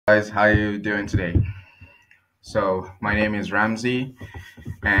Guys, how you doing today? So my name is Ramsey,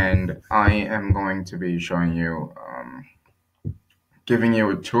 and I am going to be showing you, giving you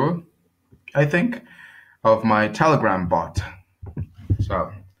a tour, I think, of my Telegram bot.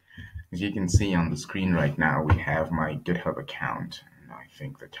 So as you can see on the screen right now, we have my GitHub account, and I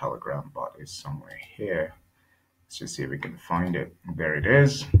think the Telegram bot is somewhere here. Let's just see if we can find it. There it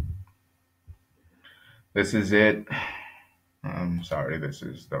is. This is it. I'm sorry, this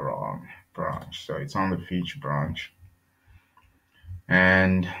is the wrong branch. So it's on the feature branch,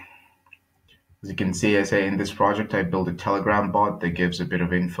 and as you can see, I say in this project, I built a Telegram bot that gives a bit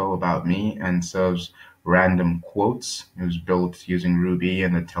of info about me and serves random quotes. It was built using Ruby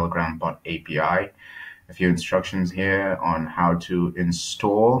and the Telegram bot API. A few instructions here on how to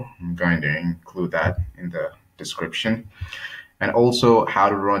install. I'm going to include that in the description. And also how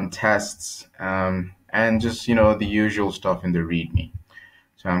to run tests, and just, the usual stuff in the README.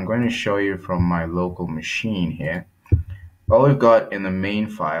 So I'm going to show you from my local machine here. All we've got in the main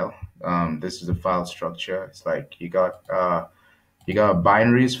file, this is a file structure. It's like you got a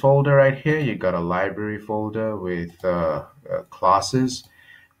binaries folder right here. You got a library folder with classes.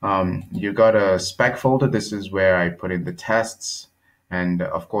 You got a spec folder. This is where I put in the tests. And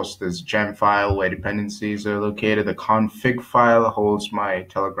of course, this gem file where dependencies are located. The config file holds my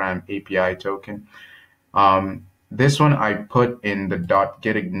Telegram API token. This one I put in the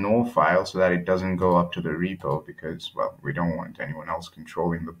 .gitignore file so that it doesn't go up to the repo because, well, we don't want anyone else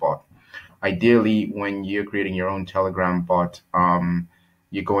controlling the bot. Ideally, when you're creating your own Telegram bot,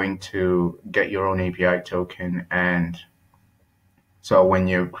 you're going to get your own API token. And so when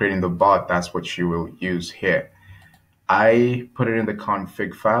you're creating the bot, that's what you will use here. I put it in the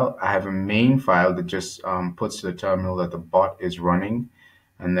config file. I have a main file that just puts to the terminal that the bot is running.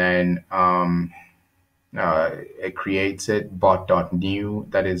 And then it creates it bot.new,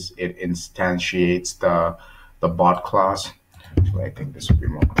 that is, it instantiates the bot class. So I think this would be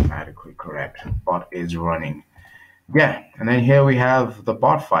more grammatically correct. Bot is running. Yeah, and then here we have the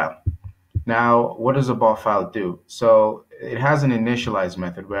bot file. Now, what does a bot file do? So it has an initialize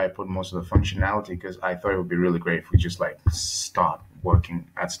method where I put most of the functionality because I thought it would be really great if we just like start working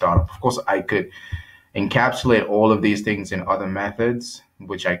at startup. Of course, I could encapsulate all of these things in other methods,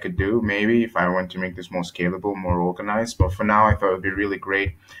 which I could do maybe if I want to make this more scalable, more organized. But for now, I thought it would be really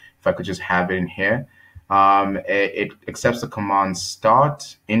great if I could just have it in here. It accepts the commands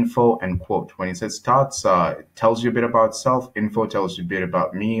start, info, and quote. When it says starts, it tells you a bit about self. Info tells you a bit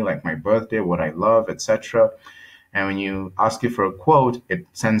about me, like my birthday, what I love, etc. And when you ask it for a quote, it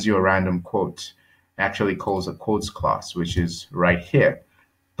sends you a random quote. It actually calls a quotes class, which is right here.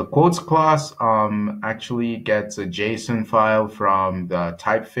 The quotes class actually gets a JSON file from the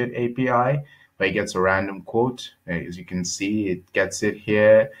typefit API, where it gets a random quote. As you can see, it gets it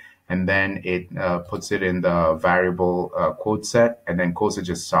here, and then it puts it in the variable quote set, and then quotes it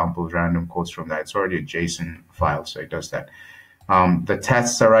just samples random quotes from that. It's already a JSON file, so it does that. The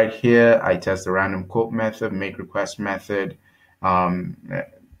tests are right here. I test the random quote method, make request method in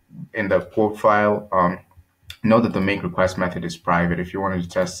the quote file. Note that the make request method is private. If you wanted to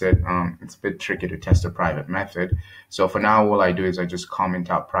test it, it's a bit tricky to test a private method. So for now, all I do is I just comment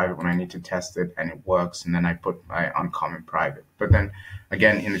out private when I need to test it and it works. And then I put my uncomment private. But then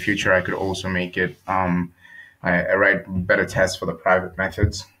again, in the future, I could also make it, I write better tests for the private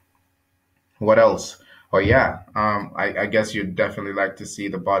methods. What else? Oh yeah, I guess you'd definitely like to see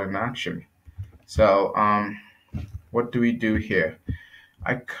the bot in action. So what do we do here?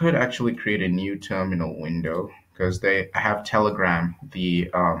 I could actually create a new terminal window because I have Telegram,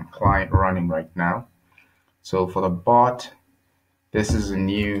 the client running right now. So for the bot, this is a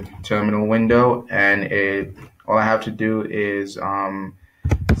new terminal window, and all I have to do is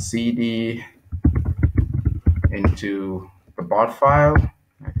cd into the bot file.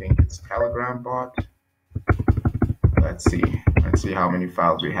 I think it's Telegram bot. Let's see how many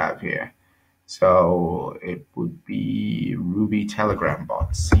files we have here. So it would be Ruby Telegram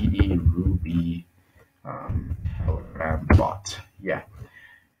bot, cd Ruby Telegram bot. Yeah.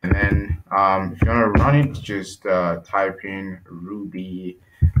 And then if you want to run it, just type in Ruby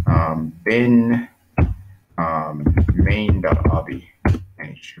bin main.rb and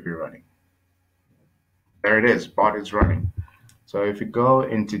it should be running. There it is, bot is running. So if you go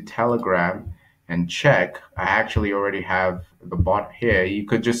into Telegram and check, I actually already have the bot here. You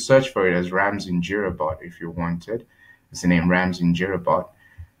could just search for it as Ramsey bot if you wanted. It's the name Ramsey bot.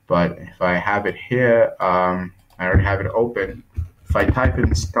 But if I have it here, I already have it open. If I type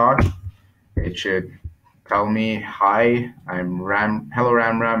in start, it should tell me, hi, I'm Ram, hello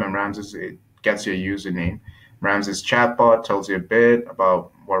Ram, I'm Ramses. It gets your username. Rams's chatbot tells you a bit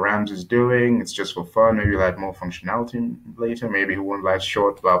about what Rams is doing. It's just for fun. Maybe you'll add more functionality later. Maybe he won't live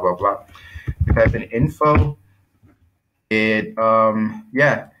short, blah, blah, blah. You type in info,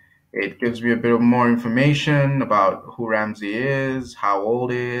 yeah, it gives me a bit of more information about who Ramsey is, how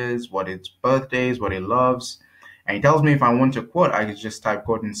old he is, what his birthday is, what he loves. And he tells me if I want to quote, I could just type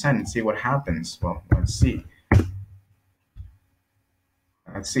quote and send and see what happens. Well, let's see.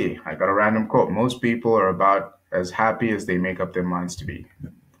 Let's see. I got a random quote. Most people are about as happy as they make up their minds to be.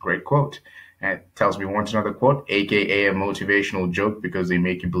 Great quote. And it tells me want another quote, aka a motivational joke because they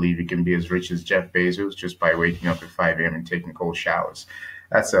make you believe you can be as rich as Jeff Bezos just by waking up at 5 a.m. and taking cold showers.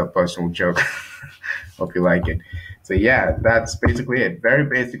 That's a personal joke. Hope you like it. So yeah, that's basically it. Very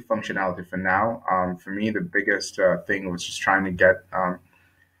basic functionality for now. For me, the biggest thing was just trying to get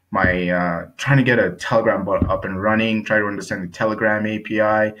my trying to get a Telegram bot up and running, try to understand the Telegram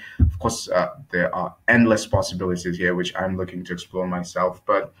API. Of course, there are endless possibilities here, which I'm looking to explore myself.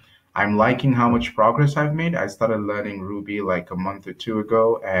 But I'm liking how much progress I've made. I started learning Ruby like a month or two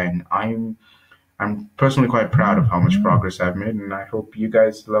ago, and I'm personally quite proud of how much progress I've made, and I hope you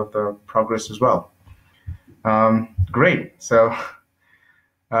guys love the progress as well. Great. So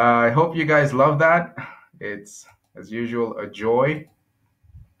I hope you guys love that. It's as usual a joy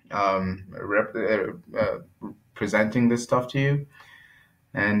presenting this stuff to you.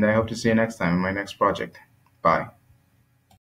 And I hope to see you next time in my next project. Bye.